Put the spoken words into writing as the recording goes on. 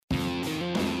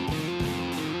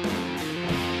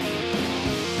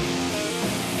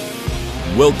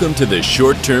Welcome to the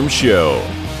Short Term Show,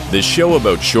 the show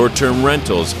about short-term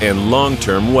rentals and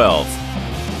long-term wealth,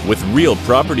 with real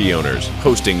property owners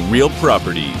hosting real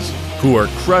properties who are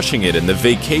crushing it in the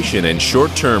vacation and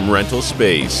short-term rental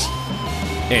space.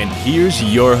 And here's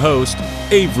your host,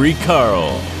 Avery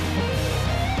Carl.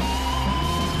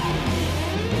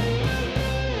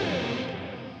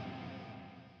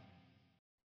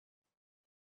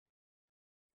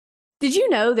 Did you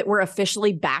know that we're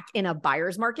officially back in a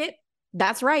buyer's market?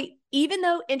 That's right. Even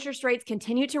though interest rates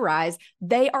continue to rise,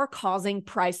 they are causing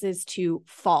prices to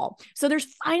fall. So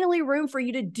there's finally room for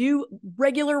you to do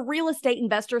regular real estate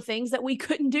investor things that we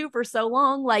couldn't do for so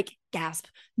long, like gasp,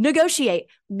 negotiate,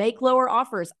 make lower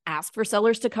offers, ask for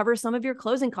sellers to cover some of your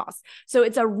closing costs. So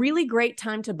it's a really great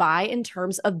time to buy in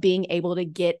terms of being able to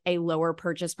get a lower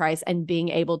purchase price and being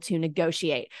able to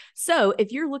negotiate. So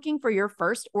if you're looking for your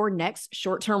first or next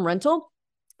short-term rental,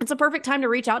 it's a perfect time to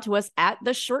reach out to us at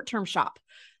the Short Term Shop.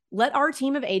 Let our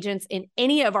team of agents in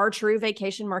any of our true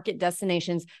vacation market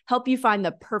destinations help you find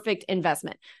the perfect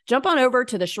investment. Jump on over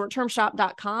to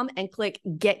theshorttermshop.com and click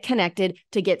Get Connected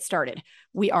to get started.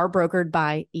 We are brokered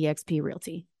by eXp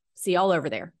Realty. See y'all over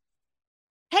there.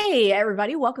 Hey,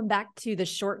 everybody. Welcome back to the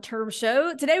Short Term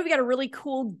Show. Today, we got a really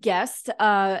cool guest.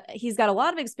 He's got a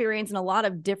lot of experience in a lot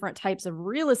of different types of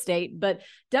real estate, but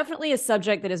definitely a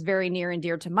subject that is very near and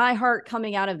dear to my heart,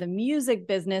 coming out of the music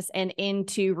business and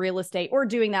into real estate, or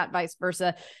doing that vice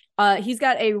versa. He's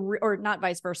got or not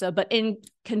vice versa, but in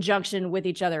conjunction with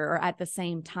each other or at the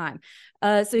same time.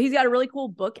 So he's got a really cool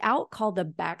book out called The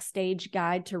Backstage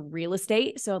Guide to Real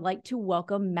Estate. So I'd like to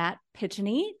welcome Matt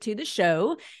Picheny to the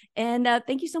show. And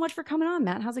thank you so much for coming on,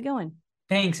 Matt. How's it going?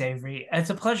 Thanks, Avery. It's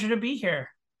a pleasure to be here.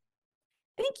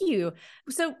 Thank you.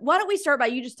 So why don't we start by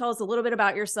you just tell us a little bit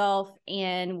about yourself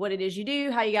and what it is you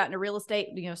do, how you got into real estate,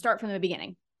 start from the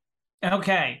beginning.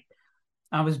 Okay.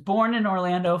 I was born in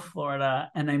Orlando,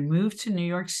 Florida, and I moved to New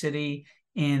York City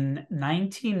in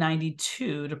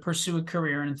 1992 to pursue a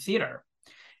career in theater.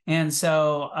 And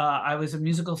so I was a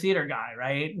musical theater guy,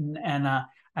 right? And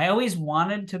I always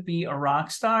wanted to be a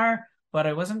rock star, but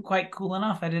I wasn't quite cool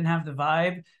enough. I didn't have the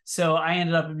vibe. So I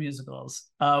ended up in musicals,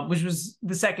 which was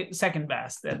the second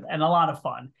best and a lot of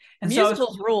fun. And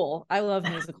musicals rule. I love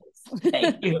musicals.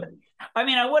 Thank you. I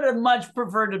mean, I would have much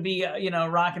preferred to be,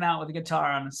 rocking out with a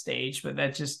guitar on a stage, but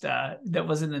that just that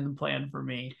wasn't in the plan for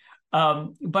me.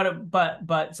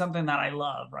 But something that I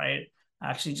love, right? I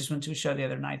actually just went to a show the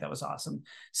other night that was awesome.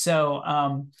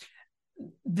 So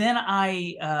then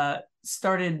I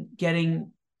started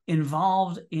getting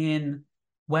involved in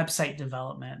website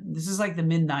development. This is like the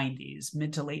mid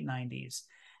to late 90s.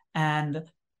 And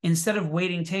instead of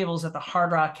waiting tables at the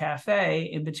Hard Rock Cafe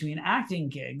in between acting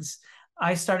gigs,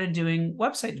 I started doing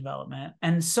website development,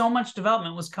 and so much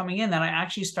development was coming in that I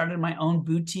actually started my own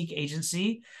boutique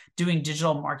agency doing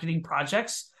digital marketing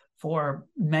projects for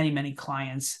many, many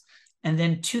clients. And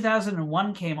then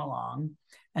 2001 came along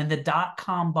and the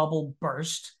dot-com bubble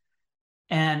burst,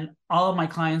 and all of my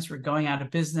clients were going out of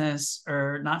business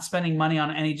or not spending money on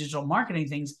any digital marketing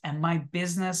things, and my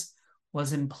business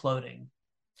was imploding.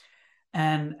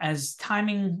 And as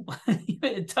timing,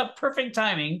 perfect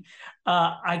timing,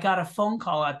 I got a phone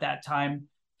call at that time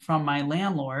from my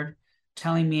landlord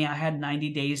telling me I had 90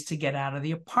 days to get out of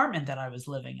the apartment that I was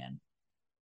living in.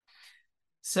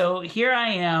 So here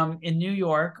I am in New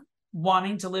York,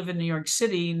 wanting to live in New York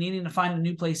City, needing to find a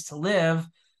new place to live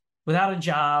without a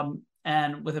job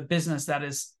and with a business that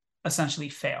is essentially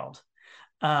failed.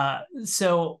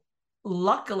 So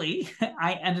luckily,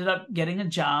 I ended up getting a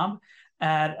job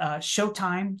at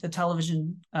Showtime, the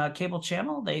television cable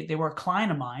channel. They were a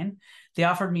client of mine. They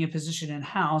offered me a position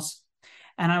in-house,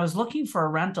 and I was looking for a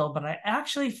rental, but I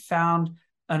actually found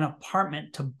an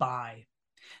apartment to buy.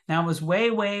 Now, it was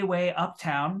way, way, way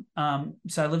uptown.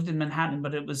 So I lived in Manhattan,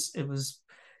 but it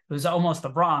was almost the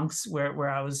Bronx where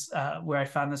I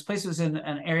found this place. It was in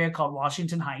an area called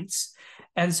Washington Heights.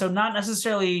 And so not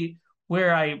necessarily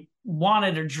where I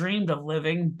wanted or dreamed of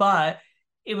living, but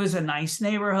it was a nice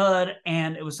neighborhood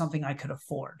and it was something I could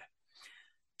afford.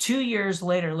 2 years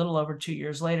later, a little over 2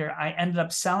 years later, I ended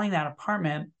up selling that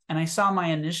apartment, and I saw my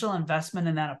initial investment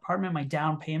in that apartment, my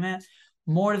down payment,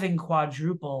 more than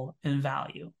quadruple in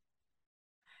value.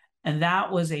 And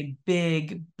that was a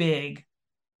big, big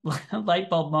light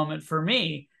bulb moment for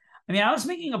me. I mean, I was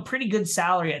making a pretty good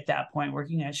salary at that point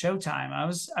working at Showtime.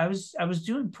 I was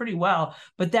doing pretty well,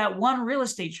 but that one real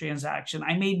estate transaction,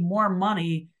 I made more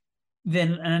money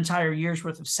than an entire year's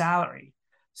worth of salary.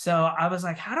 So I was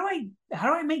like, how do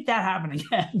I make that happen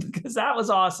again? Because that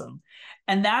was awesome.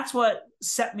 And that's what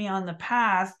set me on the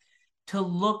path to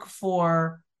look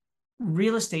for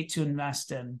real estate to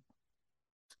invest in.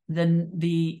 then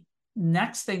the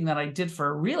next thing that I did for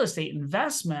a real estate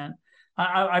investment,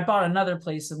 I bought another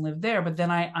place and lived there, but then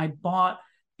I bought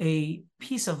a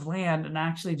piece of land and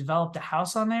actually developed a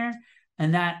house on there.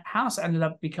 And that house ended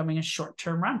up becoming a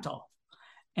short-term rental.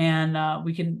 And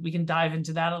we can dive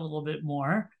into that a little bit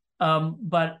more.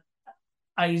 But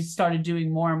I started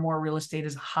doing more and more real estate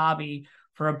as a hobby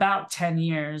for about 10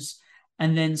 years,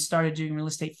 and then started doing real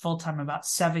estate full-time about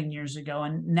 7 years ago.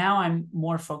 And now I'm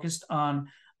more focused on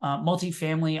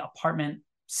multifamily apartment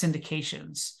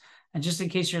syndications. And just in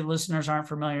case your listeners aren't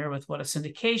familiar with what a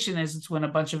syndication is, it's when a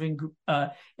bunch of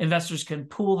investors can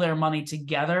pool their money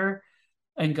together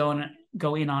and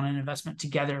go in on an investment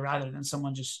together rather than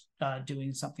someone just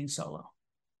doing something solo.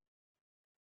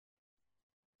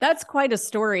 That's quite a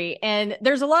story. And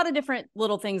there's a lot of different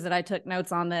little things that I took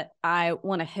notes on that I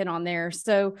want to hit on there.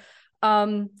 So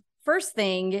first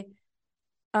thing,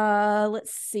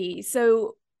 let's see.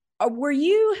 So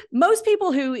most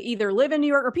people who either live in New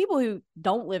York or people who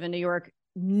don't live in New York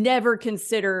never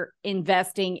consider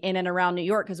investing in and around New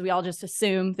York because we all just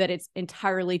assume that it's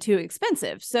entirely too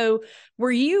expensive. So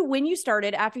when you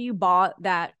started, after you bought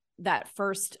that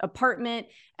first apartment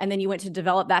and then you went to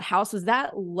develop that house, was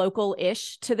that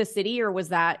local-ish to the city, or was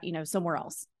that, somewhere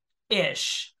else?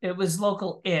 Ish. It was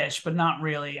local-ish, but not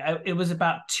really. It was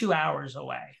about 2 hours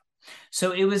away.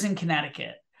 So it was in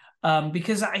Connecticut.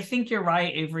 Because I think you're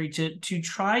right, Avery, to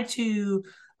try to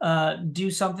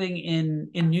do something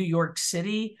in New York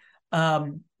City,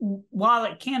 while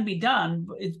it can be done,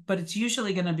 but it's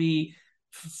usually going to be,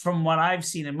 from what I've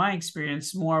seen in my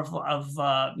experience, more of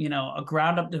a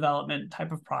ground up development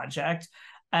type of project,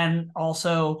 and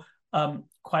also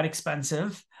quite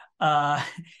expensive.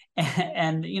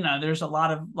 And there's a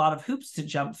lot of hoops to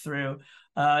jump through.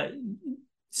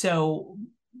 So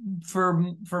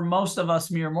for most of us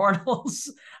mere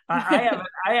mortals, I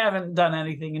haven't done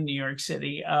anything in New York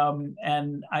City,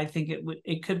 and I think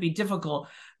it could be difficult.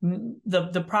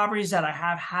 The properties that I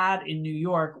have had in New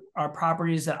York are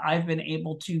properties that I've been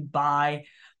able to buy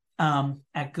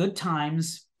at good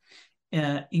times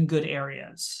in good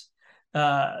areas.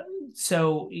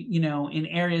 So in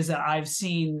areas that I've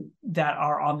seen that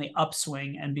are on the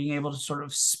upswing, and being able to sort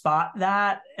of spot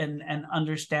that and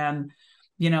understand.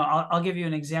 I'll give you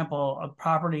an example. A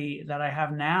property that I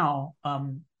have now,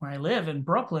 where I live in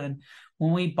Brooklyn,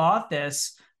 when we bought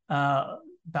this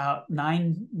about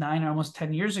nine almost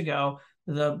 10 years ago,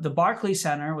 the Barclays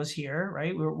Center was here,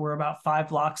 right? We're about 5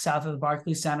 blocks south of the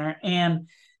Barclays Center, and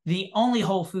the only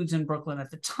Whole Foods in Brooklyn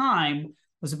at the time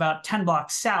was about 10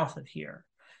 blocks south of here.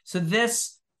 So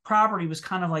this property was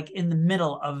kind of like in the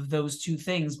middle of those two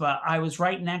things, but I was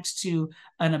right next to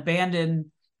an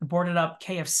abandoned, boarded up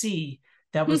KFC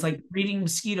that was like breeding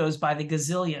mosquitoes by the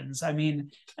gazillions. I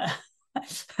mean,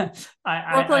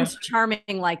 Brooklyn's charming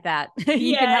like that.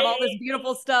 You can have all this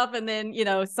beautiful stuff and then,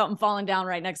 something falling down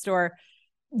right next door.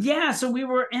 Yeah. So we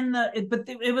were but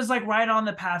it was like right on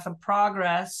the path of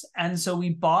progress. And so we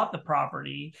bought the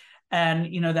property,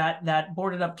 and, that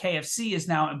boarded up KFC is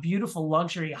now a beautiful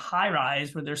luxury high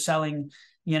rise where they're selling,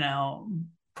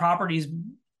 properties.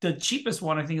 The cheapest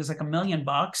one, I think, is like $1 million,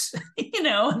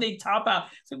 and they top out.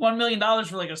 It's like $1 million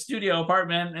for like a studio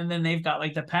apartment. And then they've got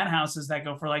like the penthouses that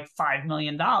go for like $5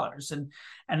 million.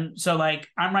 And so like,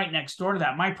 I'm right next door to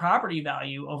that. My property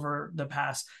value over the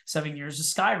past 7 years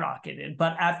has skyrocketed.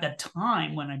 But at the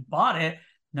time when I bought it,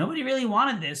 nobody really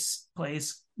wanted this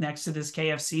place next to this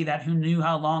KFC who knew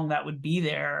how long that would be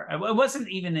there. It wasn't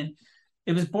even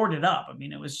it was boarded up. I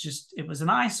mean, it was an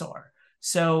eyesore.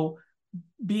 So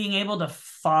being able to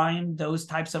find those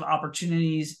types of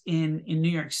opportunities in New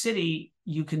York City,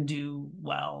 you can do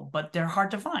well, but they're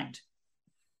hard to find.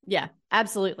 Yeah,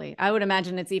 absolutely. I would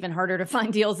imagine it's even harder to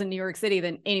find deals in New York City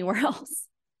than anywhere else.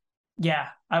 Yeah,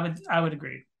 I would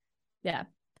agree. Yeah.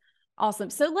 Awesome.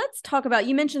 So let's talk about,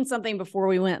 you mentioned something before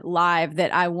we went live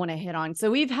that I want to hit on.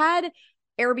 So we've had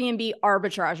Airbnb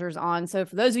arbitragers on. So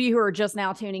for those of you who are just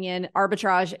now tuning in,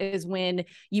 arbitrage is when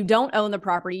you don't own the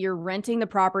property, you're renting the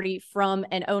property from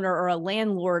an owner or a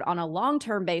landlord on a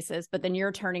long-term basis, but then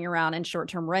you're turning around and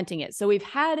short-term renting it. So we've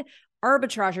had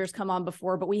arbitragers come on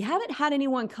before, but we haven't had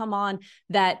anyone come on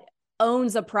that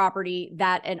owns a property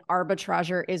that an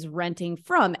arbitrager is renting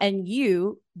from, and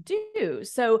you do.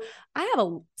 So I have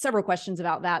several questions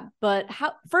about that, but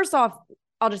first off,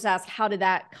 I'll just ask, how did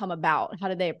that come about? How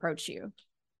did they approach you?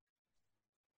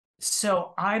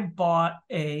 So I bought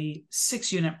a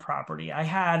 6-unit property. I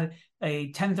had a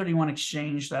 1031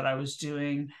 exchange that I was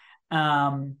doing,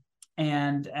 and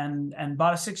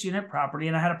bought a 6-unit property,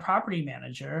 and I had a property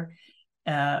manager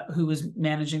who was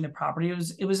managing the property.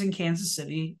 It was in Kansas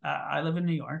City. I live in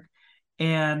New York,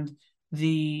 and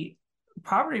the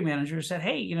property manager said,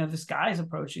 "Hey, this guy's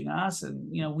approaching us,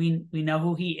 and we know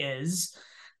who he is,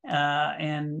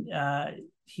 and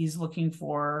he's looking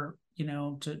for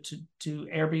to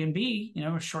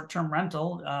Airbnb, short-term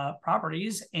rental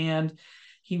properties, and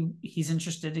he's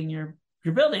interested in your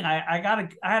building. I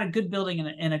had a good building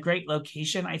in a great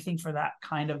location, I think, for that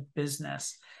kind of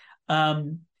business."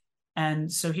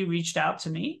 And so he reached out to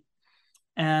me,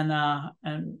 and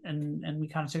we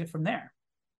kind of took it from there.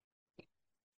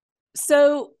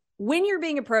 So when you're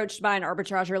being approached by an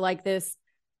arbitrager like this,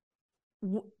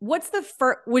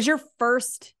 was your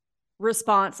first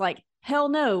response like, hell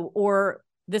no, or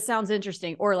this sounds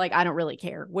interesting, or like, I don't really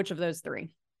care? Which of those three?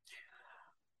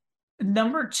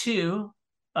 Number two,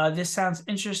 this sounds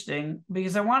interesting,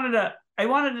 because I wanted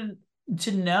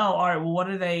to know, all right, well, what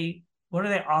are they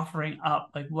offering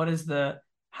up? Like,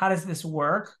 how does this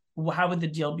work? How would the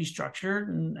deal be structured?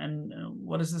 And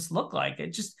what does this look like?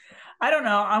 I don't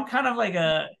know. I'm kind of like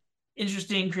a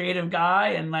interesting, creative guy.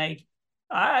 And like,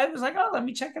 I was like, oh, let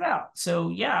me check it out. So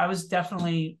yeah, I was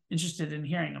definitely interested in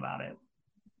hearing about it.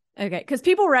 Okay. Because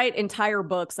people write entire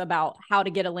books about how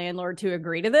to get a landlord to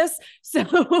agree to this. So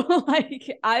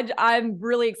like, I'm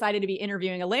really excited to be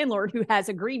interviewing a landlord who has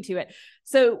agreed to it.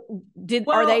 So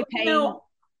are they paying?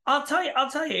 I'll tell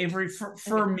you, Avery,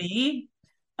 for me,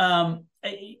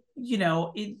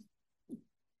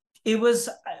 it was,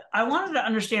 I wanted to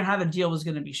understand how the deal was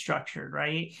going to be structured,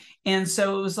 right? And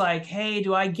so it was like, hey,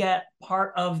 do I get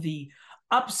part of the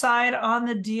upside on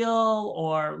the deal,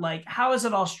 or like, how is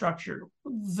it all structured?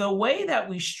 The way that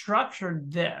we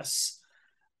structured this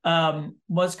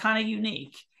was kind of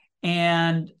unique,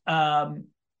 and I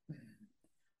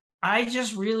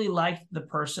just really liked the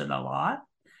person a lot.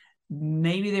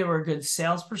 Maybe they were a good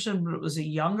salesperson, but it was a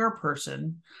younger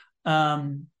person.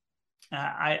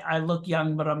 I look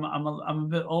young, but I'm a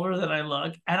bit older than I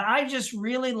look, and I just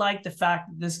really liked the fact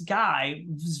that this guy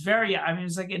was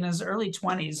he's like in his early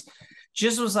 20s,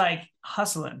 just was like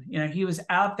hustling. He was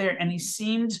out there, and he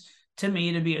seemed to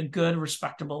me to be a good,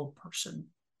 respectable person.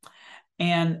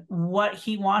 And what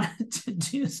he wanted to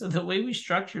do, so the way we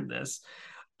structured this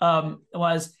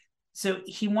was, so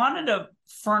he wanted to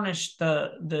furnish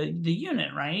the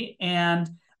unit, right? And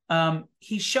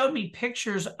he showed me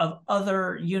pictures of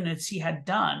other units he had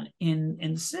done in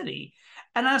the city.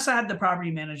 And I also had the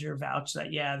property manager vouch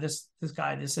that, yeah, this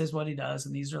guy, this is what he does.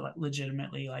 And these are like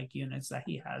legitimately like units that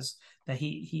he has, that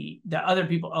other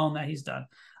people own, that he's done.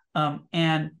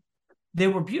 And they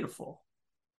were beautiful.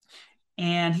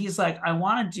 And he's like, I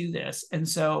want to do this. And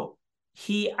so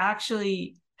he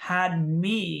actually had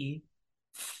me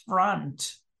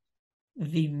front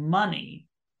the money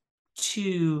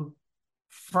to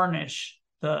furnish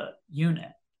the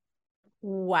unit.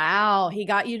 Wow. He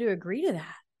got you to agree to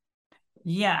that.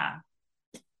 Yeah.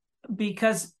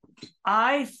 Because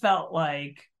I felt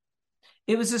like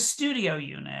it was a studio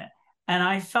unit, and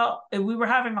I felt we were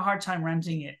having a hard time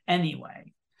renting it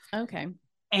anyway. Okay.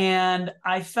 And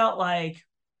I felt like,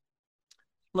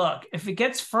 look, if it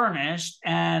gets furnished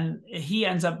and he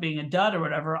ends up being a dud or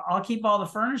whatever, I'll keep all the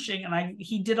furnishing. And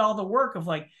he did all the work of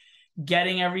like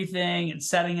getting everything and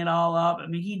setting it all up. I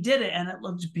mean, he did it, and it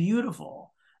looked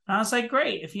beautiful. And I was like,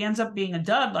 great. If he ends up being a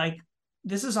dud, like,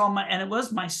 this is all and it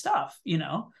was my stuff,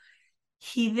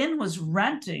 He then was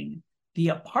renting the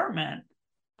apartment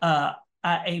at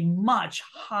a much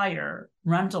higher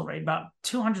rental rate, about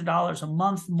 $200 a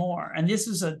month more. And this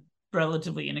is a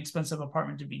relatively inexpensive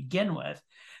apartment to begin with.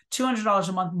 $200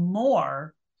 a month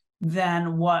more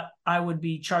than what I would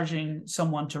be charging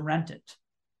someone to rent it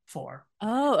for.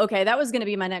 Oh, okay. That was going to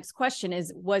be my next question: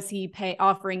 was he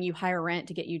offering you higher rent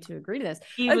to get you to agree to this?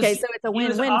 So it's a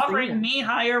win-win. He was offering me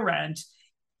higher rent,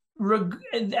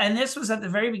 and this was at the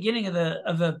very beginning of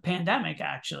the pandemic,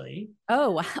 actually.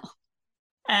 Oh, wow.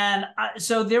 And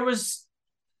so there was,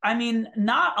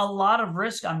 not a lot of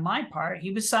risk on my part.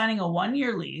 He was signing a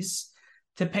 1-year lease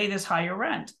to pay this higher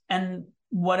rent, and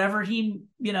whatever he,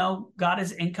 got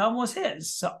his income was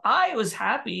his. So I was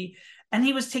happy, and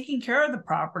he was taking care of the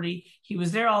property. He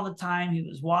was there all the time. He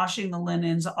was washing the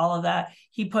linens, all of that.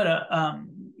 He put a,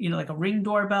 like a Ring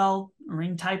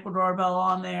type of doorbell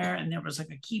on there, and there was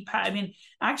like a keypad.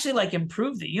 Actually like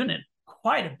improved the unit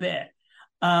quite a bit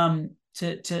for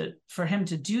him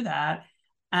to do that.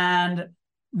 And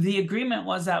the agreement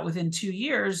was that within 2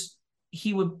 years,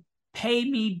 he would pay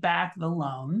me back the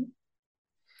loan,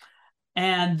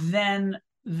 and then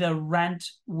the rent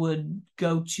would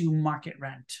go to market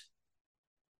rent.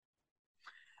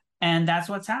 And that's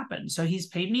what's happened. So he's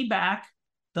paid me back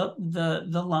the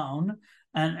loan,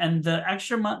 and the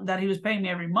extra month that he was paying me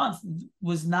every month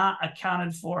was not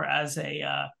accounted for as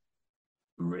a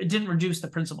it didn't reduce the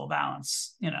principal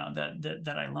balance,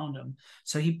 that I loaned him.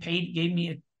 So he gave me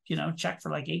a, check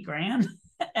for like $8,000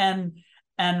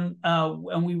 and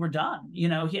we were done,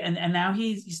 and now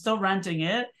he's still renting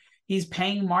it. He's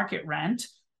paying market rent,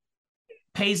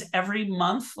 pays every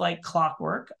month like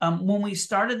clockwork. When we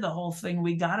started the whole thing,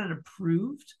 we got it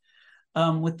approved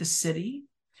with the city.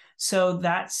 So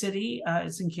that city,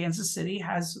 it's in Kansas City,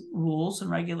 has rules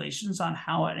and regulations on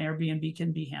how an Airbnb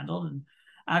can be handled, and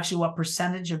actually what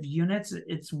percentage of units.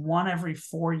 It's 1 every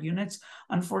 4 units.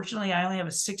 Unfortunately, I only have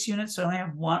a 6 unit, so I only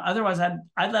have 1. Otherwise,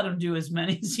 I'd let him do as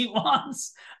many as he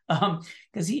wants,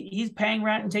 because he's paying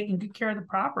rent and taking good care of the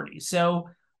property. So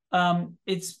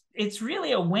it's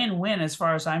really a win-win as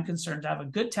far as I'm concerned, to have a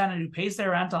good tenant who pays their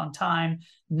rent on time,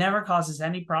 never causes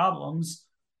any problems.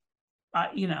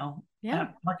 At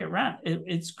market rent.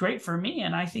 It's great for me,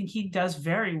 and I think he does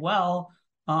very well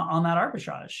on that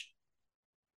arbitrage.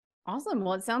 Awesome.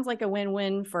 Well, it sounds like a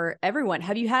win-win for everyone.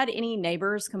 Have you had any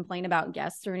neighbors complain about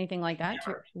guests or anything like that?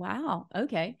 Never. Wow.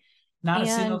 Okay. Not a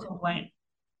single complaint.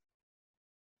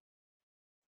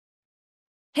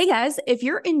 Hey guys, if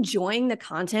you're enjoying the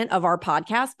content of our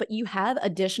podcast, but you have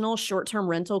additional short-term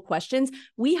rental questions,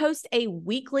 we host a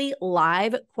weekly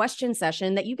live question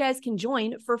session that you guys can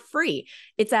join for free.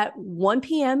 It's at 1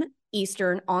 p.m.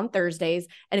 Eastern on Thursdays.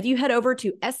 And if you head over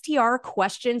to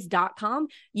strquestions.com,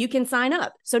 you can sign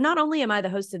up. So not only am I the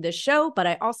host of this show, but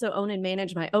I also own and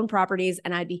manage my own properties,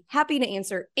 and I'd be happy to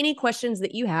answer any questions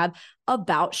that you have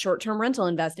about short-term rental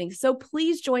investing. So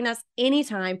please join us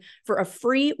anytime for a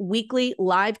free weekly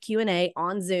live Q&A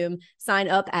on Zoom. Sign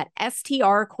up at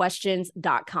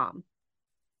strquestions.com.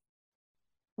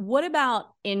 What about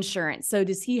insurance? So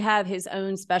does he have his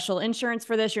own special insurance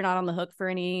for this? You're not on the hook for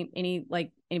any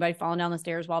like anybody falling down the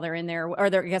stairs while they're in there, or I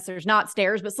guess there's not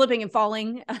stairs, but slipping and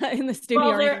falling in the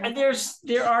studio. Well,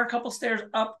 there are a couple stairs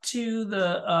up to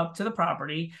the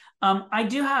property. I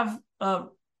do have an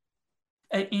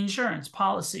insurance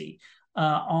policy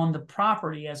on the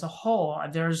property as a whole.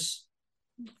 There's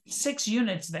 6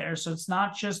 units there, so it's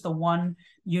not just the 1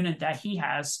 unit that he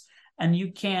has, and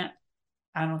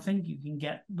I don't think you can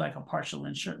get like a partial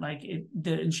insurance.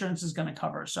 The insurance is going to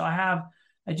cover. So I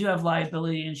do have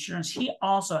liability insurance. He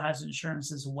also has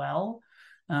insurance as well.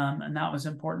 And that was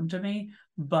important to me,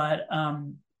 but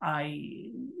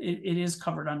it is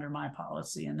covered under my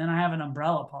policy. And then I have an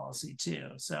umbrella policy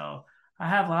too. So I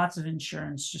have lots of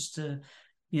insurance just to,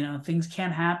 things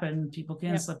can happen. People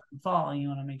can slip and fall, and you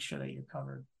want to make sure that you're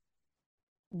covered.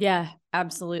 Yeah,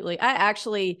 absolutely. I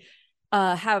actually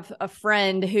have a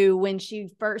friend who, when she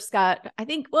first got,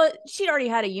 she'd already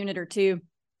had a unit or 2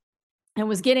 and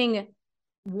was getting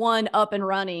one up and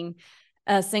running,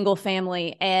 a single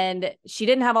family. And she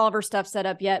didn't have all of her stuff set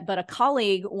up yet, but a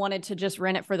colleague wanted to just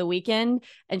rent it for the weekend,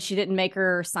 and she didn't make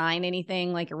her sign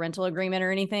anything like a rental agreement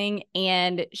or anything.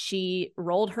 And she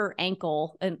rolled her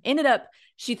ankle and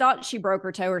she thought she broke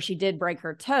her toe, or she did break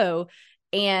her toe.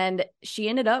 And she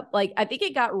ended up I think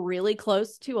it got really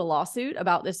close to a lawsuit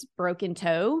about this broken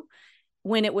toe,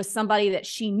 when it was somebody that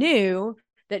she knew,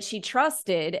 that she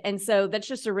trusted. And so that's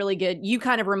just you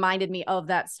kind of reminded me of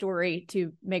that story,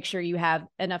 to make sure you have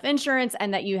enough insurance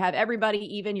and that you have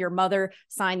everybody, even your mother,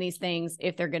 sign these things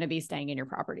if they're going to be staying in your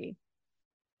property.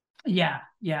 Yeah.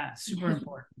 Super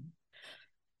important.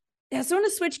 Yeah. So I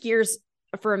want to switch gears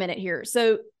for a minute here.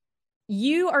 So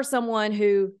you are someone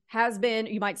who has been,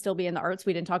 you might still be in the arts,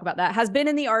 we didn't talk about that, has been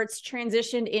in the arts,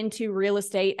 transitioned into real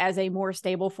estate as a more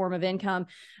stable form of income.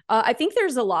 I think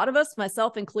there's a lot of us,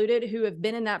 myself included, who have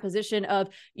been in that position of,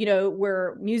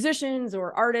 we're musicians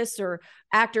or artists or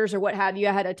actors or what have you.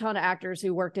 I had a ton of actors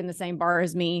who worked in the same bar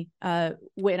as me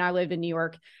when I lived in New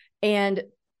York. And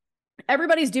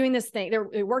everybody's doing this thing.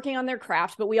 They're working on their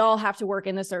craft, but we all have to work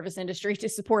in the service industry to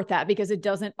support that, because it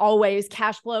doesn't always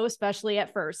cash flow, especially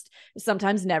at first,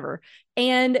 sometimes never.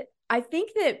 And I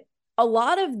think that a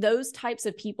lot of those types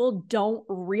of people don't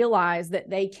realize that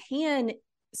they can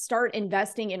start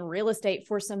investing in real estate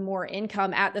for some more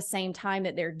income at the same time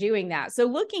that they're doing that. So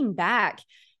looking back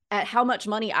at how much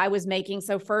money I was making,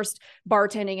 so first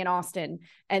bartending in Austin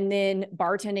and then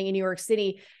bartending in New York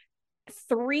City,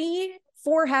 3-4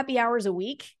 happy hours a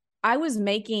week, I was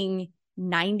making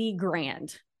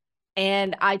 $90,000.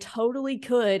 And I totally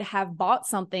could have bought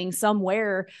something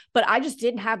somewhere, but I just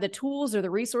didn't have the tools or the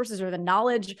resources or the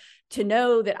knowledge to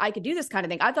know that I could do this kind of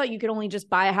thing. I thought you could only just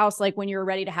buy a house like when you're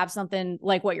ready to have something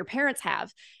like what your parents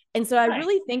have. And so I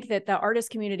really think that the artist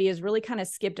community is really kind of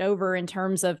skipped over in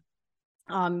terms of,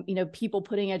 people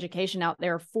putting education out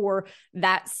there for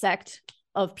that sect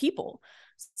of people.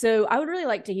 So I would really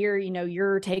like to hear,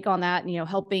 your take on that, and,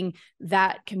 helping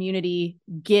that community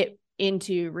get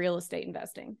into real estate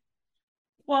investing?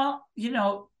 Well,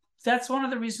 that's one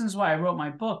of the reasons why I wrote my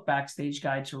book, Backstage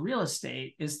Guide to Real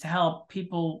Estate, is to help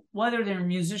people, whether they're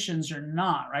musicians or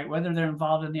not, right? Whether they're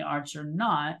involved in the arts or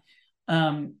not,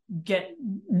 know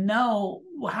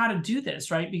how to do this,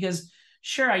 right? Because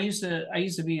sure, I used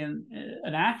to be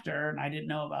an actor and I didn't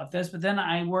know about this, but then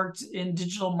I worked in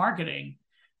digital marketing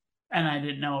and I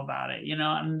didn't know about it,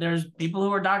 and there's people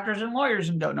who are doctors and lawyers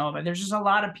and don't know about it. There's just a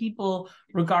lot of people,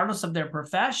 regardless of their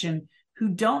profession, who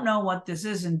don't know what this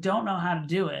is and don't know how to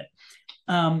do it.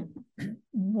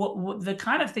 The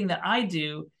kind of thing that I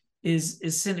do is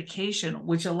syndication,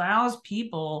 which allows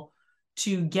people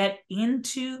to get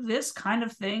into this kind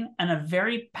of thing on a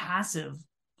very passive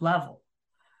level.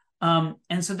 And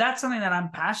so that's something that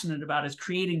I'm passionate about, is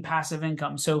creating passive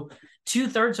income. So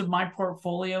 2/3 of my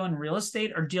portfolio in real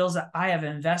estate are deals that I have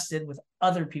invested with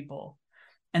other people.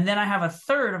 And then I have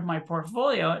 1/3 of my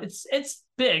portfolio. It's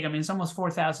big. I mean, it's almost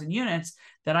 4,000 units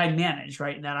that I manage,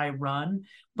 right? And that I run.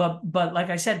 But like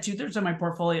I said, 2/3 of my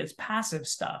portfolio is passive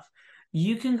stuff.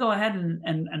 You can go ahead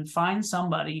and find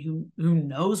somebody who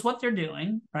knows what they're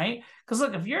doing, right? Because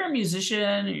look, if you're a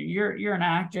musician, you're an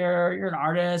actor, you're an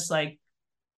artist, like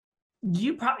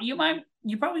you probably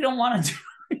don't want to do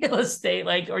real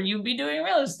estate, or you'd be doing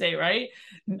real estate, right?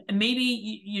 Maybe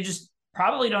you just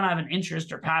probably don't have an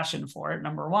interest or passion for it,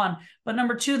 number one. But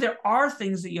number two, there are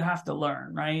things that you have to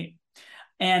learn, right?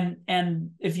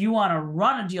 And if you want to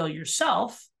run a deal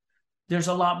yourself, there's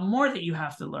a lot more that you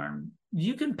have to learn.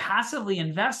 You can passively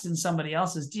invest in somebody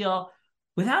else's deal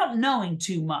without knowing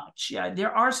too much. Yeah,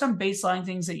 there are some baseline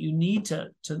things that you need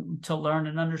to learn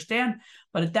and understand.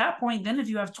 But at that point, then if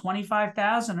you have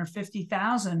 25,000 or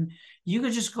 50,000, you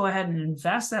could just go ahead and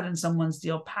invest that in someone's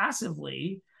deal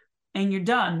passively, and you're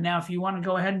done. Now, if you want to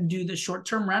go ahead and do the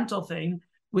short-term rental thing,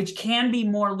 which can be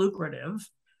more lucrative,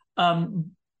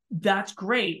 that's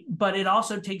great, but it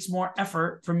also takes more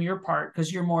effort from your part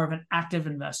because you're more of an active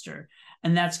investor.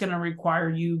 And that's going to require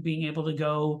you being able to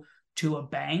go to a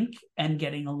bank and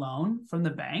getting a loan from the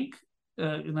bank,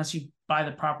 unless you buy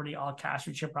the property all cash,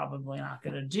 which you're probably not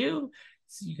going to do.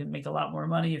 So you can make a lot more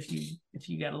money if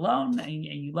you get a loan and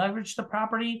you leverage the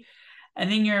property. And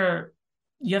then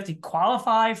you have to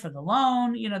qualify for the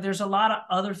loan. There's a lot of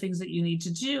other things that you need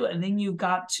to do. And then you've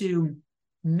got to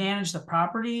manage the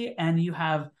property, and you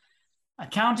have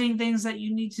accounting things that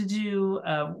you need to do,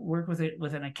 work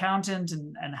with an accountant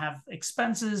and have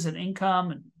expenses and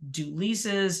income and do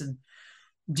leases and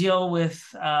deal with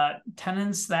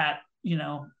tenants that,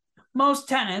 most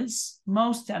tenants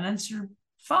are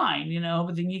fine,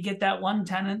 but then you get that one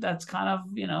tenant that's kind of,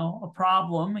 a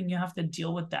problem, and you have to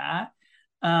deal with that.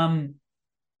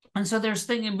 And so there's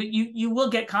thinking, but you will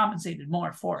get compensated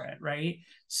more for it, right?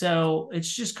 So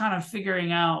it's just kind of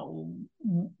figuring out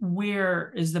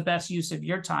where is the best use of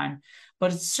your time.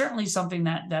 But it's certainly something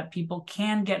that people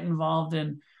can get involved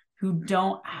in who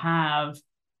don't have,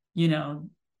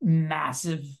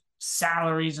 massive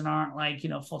salaries and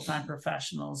aren't full-time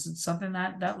professionals. It's something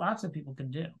that lots of people can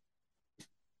do.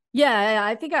 Yeah,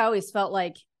 I think I always felt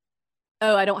like,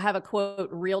 oh, I don't have a quote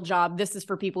real job. This is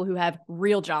for people who have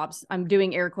real jobs. I'm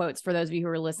doing air quotes for those of you who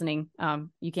are listening.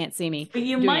 You can't see me. But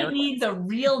you might need the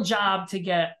real job to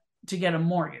get a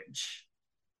mortgage.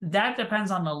 That depends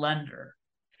on the lender,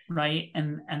 right?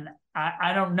 And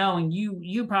I don't know, and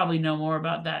you probably know more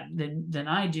about that than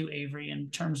I do, Avery,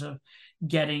 in terms of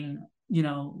getting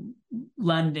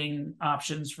lending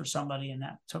options for somebody in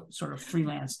that sort of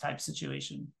freelance type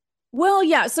situation. Well,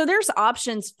 yeah. So there's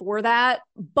options for that.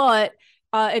 But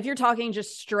if you're talking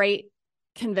just straight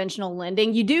conventional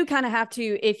lending, you do kind of have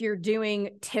to, if you're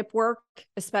doing tip work,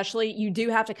 especially, you do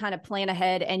have to kind of plan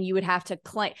ahead, and you would have to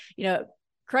claim,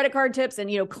 credit card tips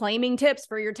and, claiming tips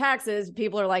for your taxes.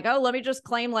 People are like, oh, let me just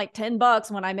claim like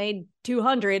 $10 when I made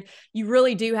 200. You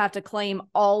really do have to claim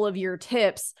all of your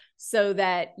tips so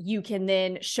that you can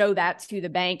then show that to the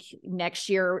bank next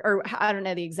year, or I don't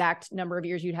know the exact number of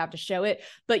years you'd have to show it,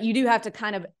 but you do have to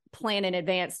kind of plan in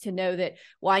advance to know that,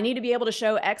 well, I need to be able to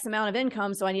show X amount of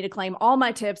income. So I need to claim all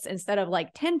my tips instead of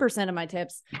like 10% of my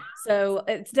tips. So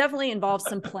it's definitely involves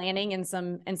some planning and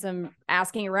some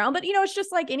asking around, but it's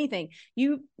just like anything.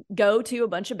 You go to a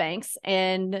bunch of banks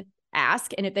and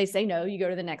ask, and if they say no, you go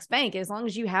to the next bank. As long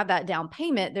as you have that down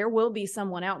payment, there will be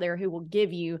someone out there who will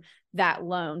give you that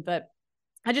loan. But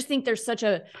I just think there's such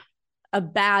a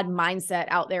bad mindset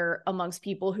out there amongst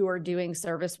people who are doing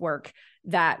service work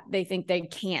that they think they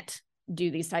can't do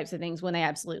these types of things when they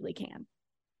absolutely can.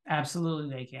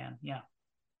 Absolutely, they can. Yeah.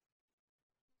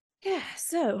 Yeah.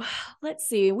 So let's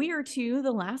see. We are to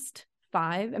the last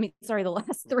 5. I mean, sorry, the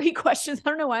last 3 questions. I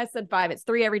don't know why I said 5. It's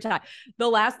 3 every time. The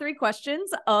last 3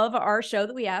 questions of our show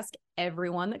that we ask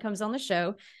everyone that comes on the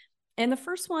show. And the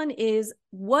first one is,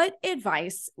 what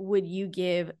advice would you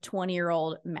give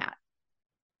 20-year-old Matt?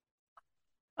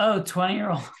 Oh,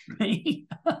 20-year-old me.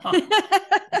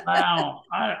 Wow.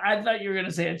 I thought you were going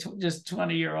to say just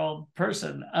 20-year-old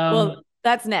person. Well,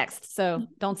 that's next. So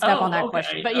don't step on that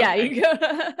question. But yeah, you go.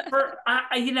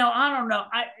 I don't know.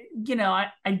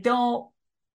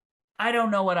 I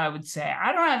don't know what I would say.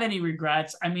 I don't have any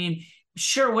regrets. I mean,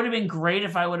 sure, it would have been great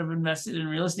if I would have invested in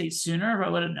real estate sooner, if I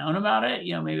would have known about it.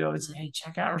 Maybe I would say, hey,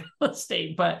 check out real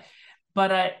estate. But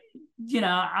I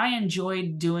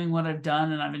enjoyed doing what I've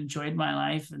done, and I've enjoyed my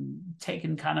life and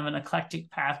taken kind of an eclectic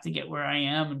path to get where I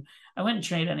am. And I wouldn't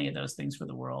trade any of those things for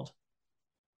the world.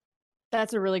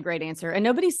 That's a really great answer. And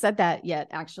nobody said that yet,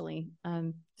 actually.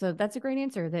 So that's a great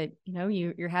answer, that,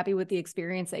 you're happy with the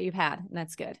experience that you've had. And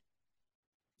that's good.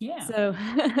 Yeah. So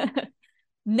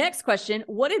next question,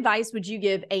 what advice would you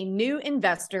give a new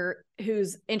investor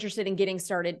who's interested in getting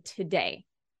started today?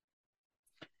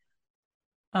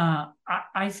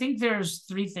 I think there's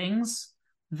 3 things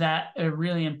that are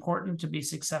really important to be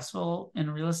successful in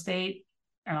real estate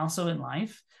and also in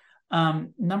life.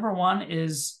 Number 1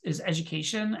 is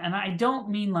education. And I don't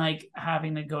mean like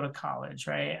having to go to college,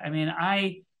 right? I mean,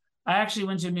 I actually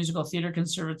went to a musical theater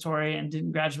conservatory and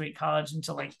didn't graduate college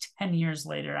until like 10 years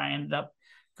later. I ended up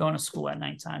going to school at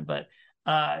nighttime, but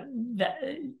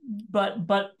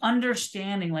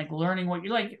understanding, like learning what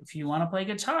you like. If you want to play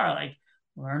guitar, like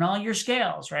learn all your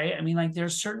scales, right? I mean, like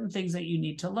there's certain things that you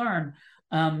need to learn,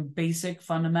 basic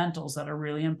fundamentals that are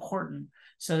really important.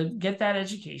 So get that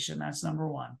education. That's number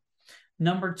 1.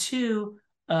 Number 2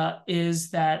 is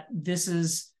that this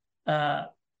is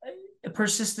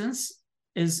persistence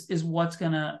is what's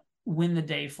going to win the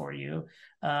day for you.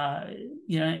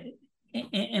 In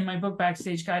my book,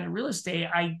 Backstage Guide to Real Estate,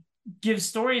 I give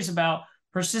stories about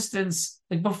persistence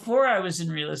like before I was in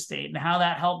real estate and how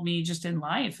that helped me just in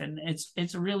life. And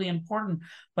it's really important,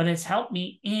 but it's helped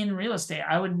me in real estate.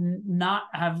 I would not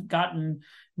have gotten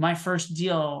my first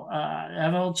deal. I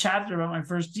have a whole chapter about my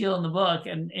first deal in the book,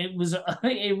 and it was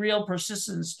a real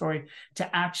persistence story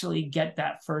to actually get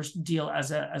that first deal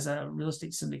as a real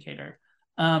estate syndicator.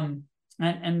 And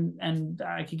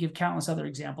I could give countless other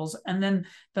examples. And then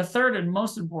the third and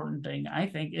most important thing, I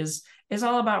think, is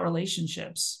all about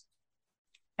relationships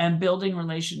and building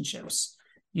relationships.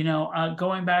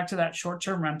 Going back to that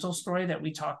short-term rental story that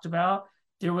we talked about,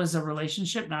 there was a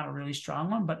relationship, not a really strong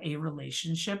one, but a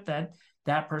relationship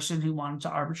that person who wanted to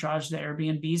arbitrage the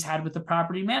Airbnbs had with the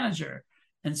property manager.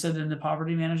 And so then the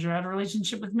property manager had a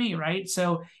relationship with me, right?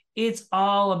 So it's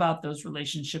all about those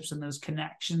relationships and those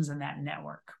connections and that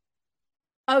network.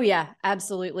 Oh yeah,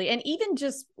 absolutely. And even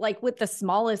just like with the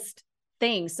smallest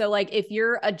things. So like if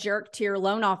you're a jerk to your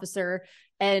loan officer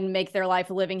and make their life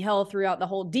a living hell throughout the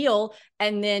whole deal,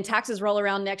 and then taxes roll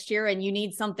around next year and you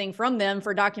need something from them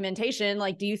for documentation,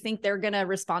 like, do you think they're going to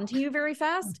respond to you very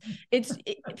fast?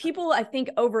 People, I think,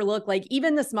 overlook like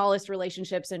even the smallest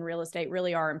relationships in real estate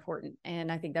really are important.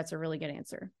 And I think that's a really good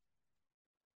answer.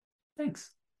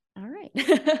 Thanks. All right.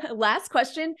 Last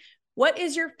question. What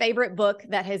is your favorite book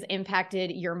that has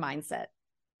impacted your mindset?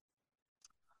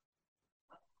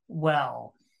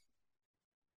 Well,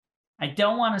 I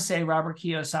don't want to say Robert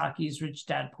Kiyosaki's Rich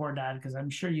Dad, Poor Dad, because I'm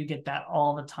sure you get that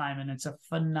all the time, and it's a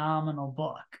phenomenal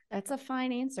book. That's a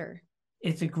fine answer.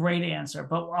 It's a great answer,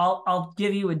 but I'll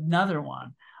give you another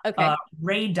one. Okay.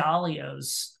 Ray Dalio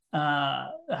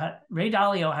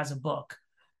has a book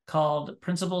called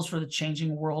Principles for the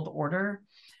Changing World Order,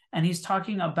 and he's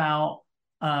talking about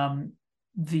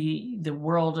the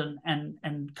world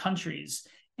and countries.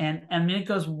 And I mean, it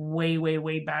goes way, way,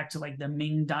 way back to like the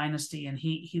Ming Dynasty. And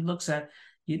he looks at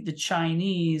the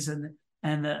Chinese and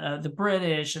the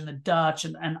British and the Dutch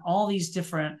and all these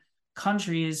different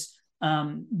countries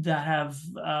that have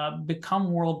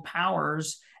become world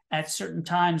powers at certain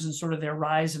times and sort of their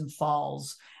rise and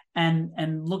falls,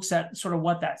 and looks at sort of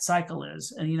what that cycle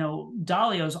is. And,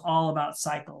 Dalio's all about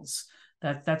cycles.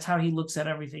 That's how he looks at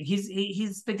everything.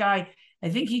 He's the guy. I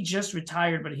think he just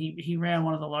retired, but he ran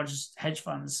one of the largest hedge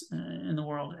funds in the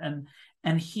world,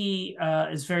 and he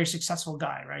is a very successful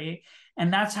guy, right?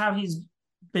 And that's how he's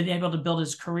been able to build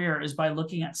his career, is by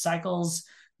looking at cycles,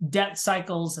 debt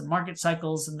cycles, and market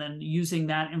cycles, and then using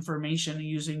that information and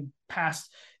using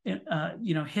past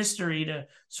history to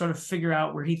sort of figure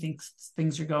out where he thinks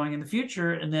things are going in the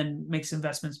future, and then makes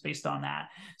investments based on that.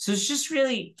 So it's just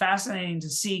really fascinating to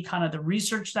see kind of the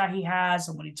research that he has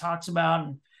and what he talks about,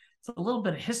 and it's a little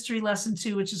bit of history lesson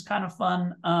too, which is kind of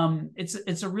fun.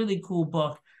 It's a really cool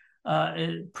book.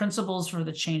 Principles for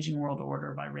the Changing World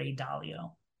Order by Ray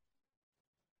Dalio.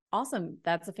 Awesome.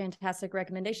 That's a fantastic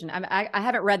recommendation. I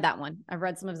haven't read that one. I've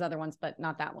read some of his other ones, but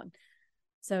not that one.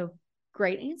 So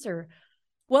great answer.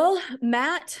 Well,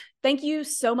 Matt, thank you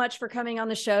so much for coming on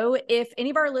the show. If any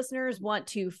of our listeners want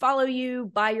to follow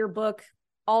you, buy your book,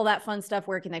 all that fun stuff,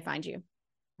 where can they find you?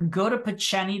 Go to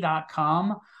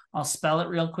Picheny.com. I'll spell it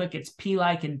real quick. It's P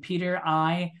like in Peter,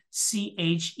 ICHENY.com.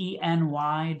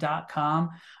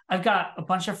 I've got a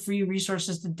bunch of free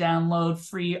resources to download,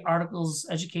 free articles,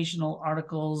 educational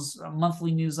articles, a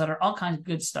monthly newsletter, all kinds of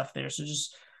good stuff there. So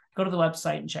just go to the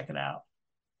website and check it out.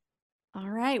 All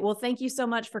right. Well, thank you so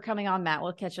much for coming on, Matt.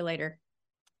 We'll catch you later.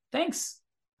 Thanks.